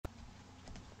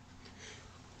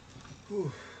Whew.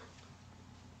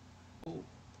 Oh,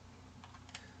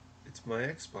 it's my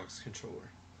Xbox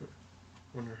controller.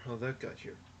 Wonder how that got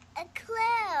here. A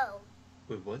clue.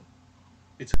 Wait, what?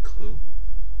 It's a clue?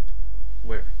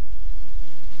 Where?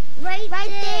 Right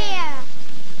there.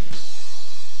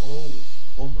 Oh,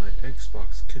 my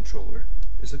Xbox controller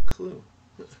is a clue.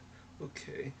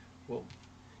 Okay, well,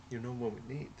 you know what we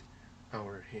need.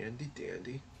 Our handy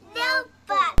dandy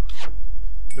Notebook.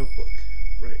 notebook,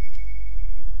 right.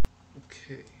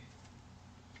 Okay.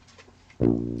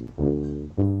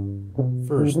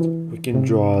 First, we can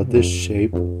draw this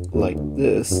shape like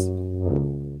this.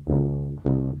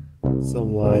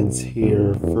 Some lines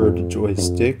here for the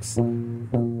joysticks.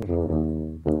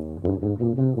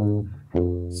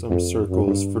 Some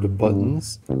circles for the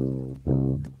buttons.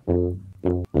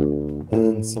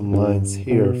 And some lines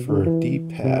here for a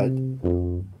D-pad.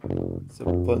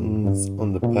 Some buttons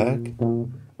on the back.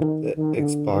 The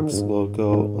Xbox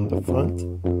logo on the front.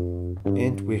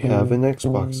 And we have an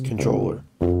Xbox controller.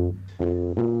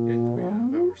 And we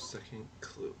have our second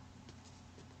clue.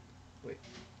 Wait,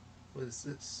 what is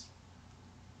this?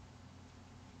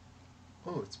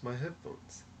 Oh, it's my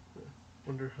headphones.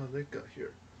 Wonder how they got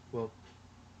here. Well,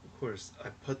 of course, I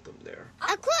put them there.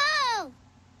 A clue.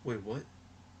 Wait, what?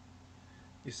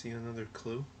 You see another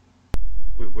clue?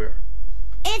 Wait, where?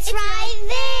 It's right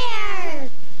there.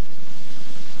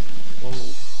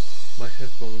 Oh, my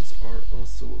headphones are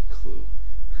also a clue.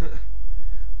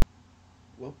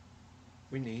 Well,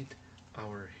 we need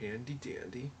our handy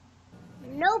dandy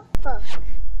Notebook.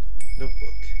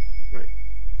 notebook. Right.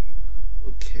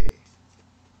 Okay.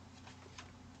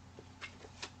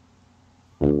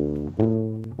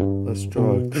 Let's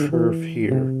draw a curve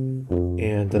here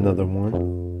and another one,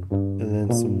 and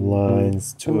then some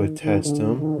lines to attach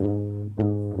them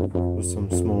with some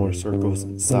smaller circles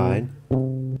inside,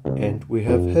 and we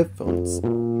have headphones.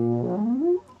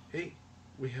 Hey,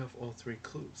 we have all three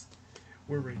clues.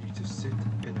 We're ready to sit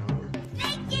in our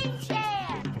Thinking chair.